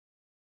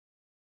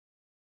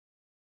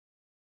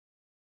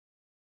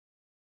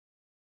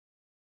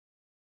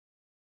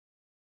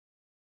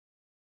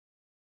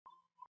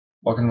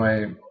Welcome to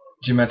my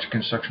geometric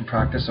construction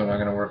practice. What I'm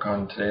going to work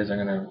on today is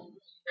I'm going to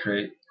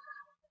create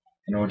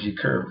an Ogee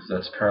curve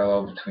that's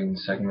parallel between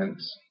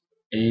segments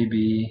A,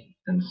 B,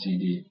 and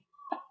CD.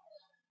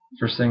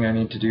 First thing I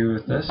need to do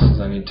with this is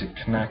I need to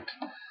connect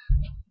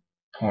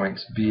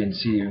points B and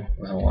C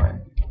with a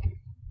line.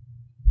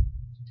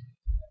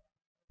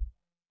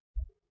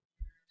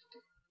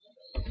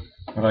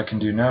 What I can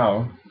do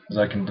now is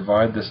I can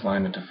divide this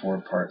line into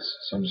 4 parts.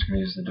 So I'm just going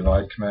to use the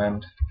divide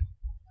command.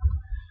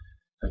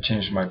 I've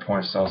changed my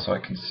point style so I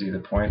can see the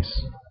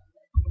points.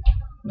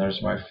 And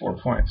there's my 4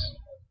 points.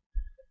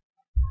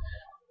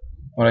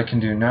 What I can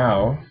do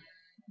now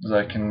is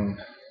I can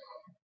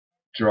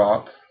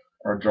draw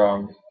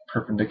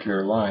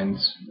perpendicular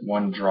lines,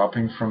 one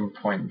dropping from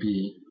point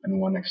B and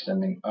one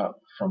extending up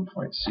from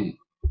point C.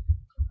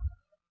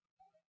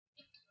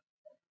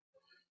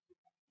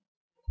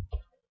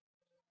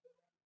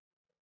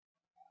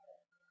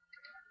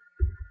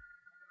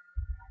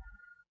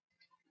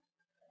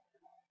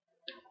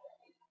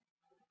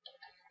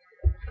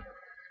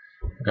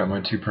 I've got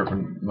my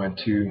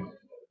two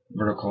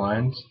vertical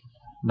lines.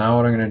 Now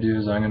what I'm going to do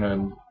is I'm going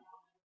to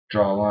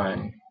draw a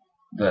line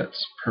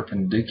that's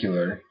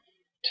perpendicular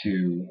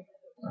to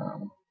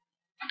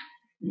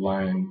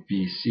line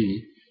BC.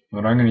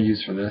 What I'm going to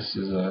use for this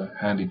is a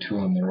handy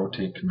tool in the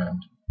rotate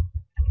command.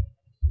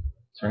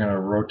 So I'm going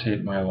to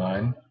rotate my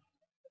line,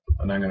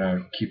 and I'm going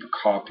to keep a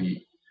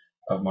copy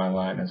of my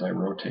line as I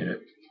rotate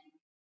it.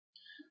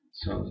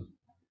 So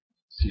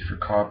C for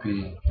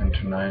copy,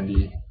 enter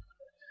 90.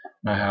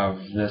 I have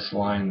this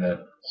line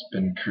that's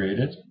been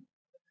created,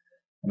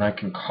 and I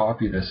can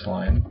copy this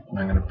line, and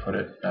I'm going to put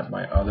it at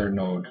my other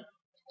node.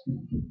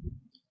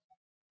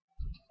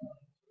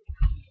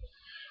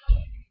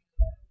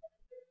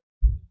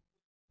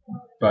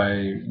 By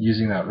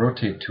using that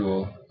rotate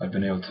tool, I've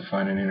been able to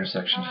find an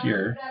intersection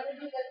here.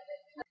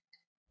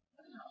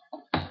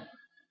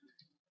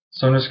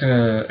 So I'm just going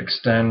to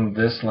extend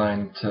this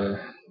line to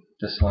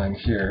this line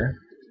here,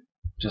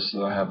 just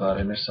so I have that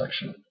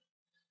intersection.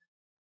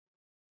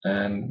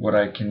 And what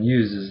I can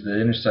use is the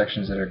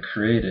intersections that are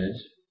created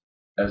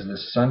as the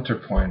center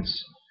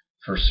points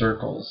for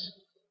circles.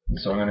 And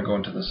so I'm going to go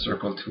into the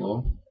circle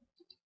tool.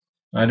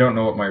 I don't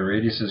know what my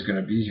radius is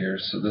going to be here,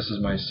 so this is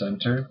my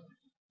center.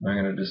 I'm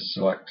going to just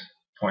select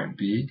point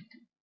B.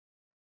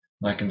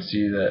 And I can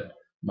see that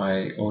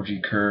my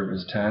Ogee curve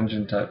is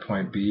tangent at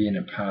point B, and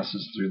it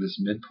passes through this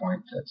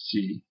midpoint at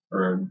C,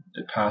 or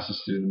it passes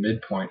through the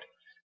midpoint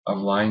of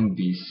line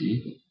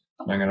BC.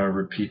 And I'm going to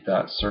repeat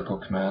that circle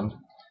command.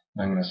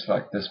 I'm going to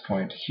select this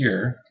point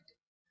here,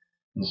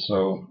 and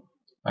so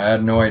I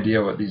had no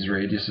idea what these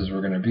radiuses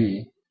were going to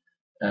be,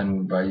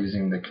 and by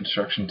using the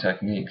construction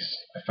techniques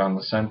I found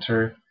the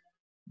center,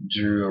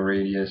 drew a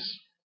radius,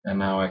 and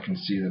now I can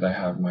see that I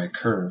have my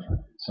curve.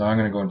 So I'm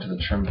going to go into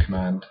the trim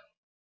command,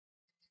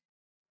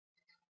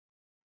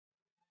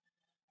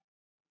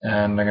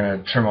 and I'm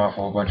going to trim off a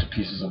whole bunch of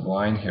pieces of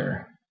line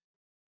here.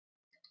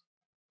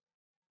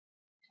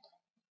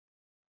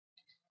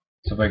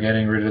 So by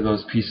getting rid of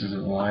those pieces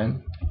of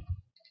line,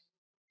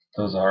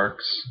 those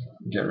arcs,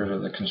 get rid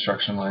of the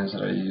construction lines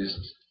that I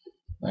used,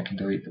 I can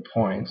delete the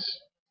points.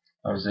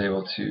 I was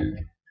able to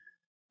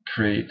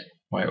create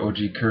my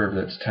Ogee curve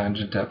that's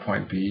tangent at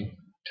point B,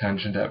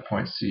 tangent at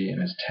point C,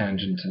 and is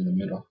tangent in the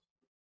middle.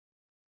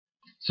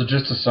 So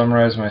just to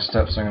summarize my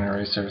steps, I'm going to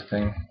erase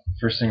everything.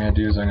 First thing I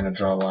do is I'm going to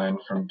draw a line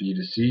from B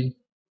to C.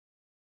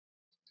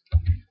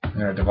 I'm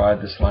going to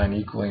divide this line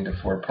equally into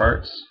 4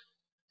 parts.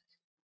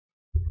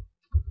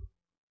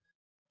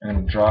 I'm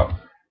going to drop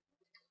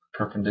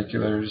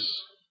perpendiculars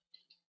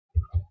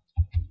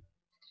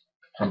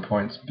from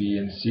points B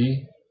and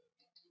C.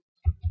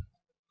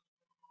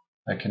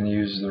 I can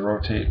use the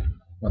rotate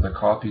with a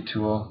copy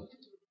tool.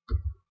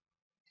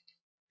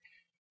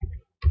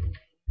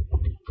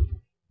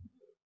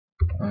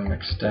 I'm going to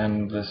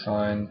extend this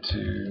line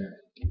to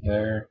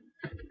there.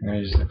 I'm going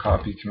to use the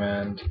copy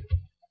command. Pick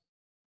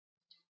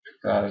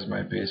that as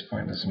my base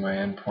point. This is my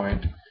end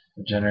point.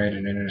 I've generated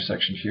an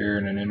intersection here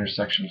and an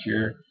intersection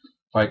here.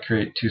 If I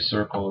create 2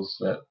 circles,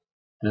 that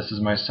this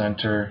is my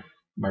center,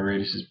 my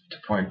radius is to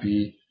point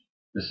B,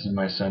 this is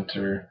my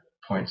center,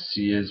 point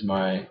C is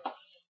my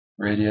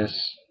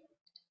radius.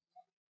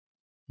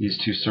 These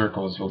 2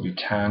 circles will be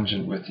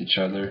tangent with each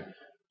other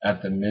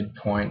at the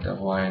midpoint of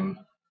line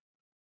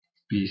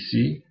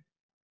BC.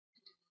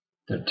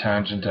 They're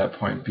tangent at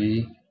point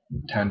B,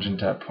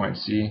 tangent at point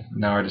C.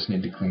 Now I just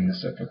need to clean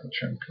this up with the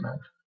trim command.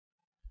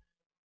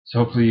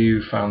 So hopefully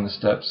you found the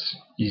steps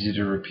easy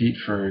to repeat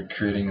for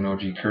creating an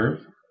Ogee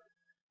curve,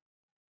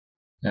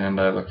 and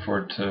I look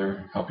forward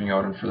to helping you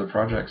out in further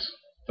projects.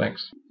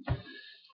 Thanks.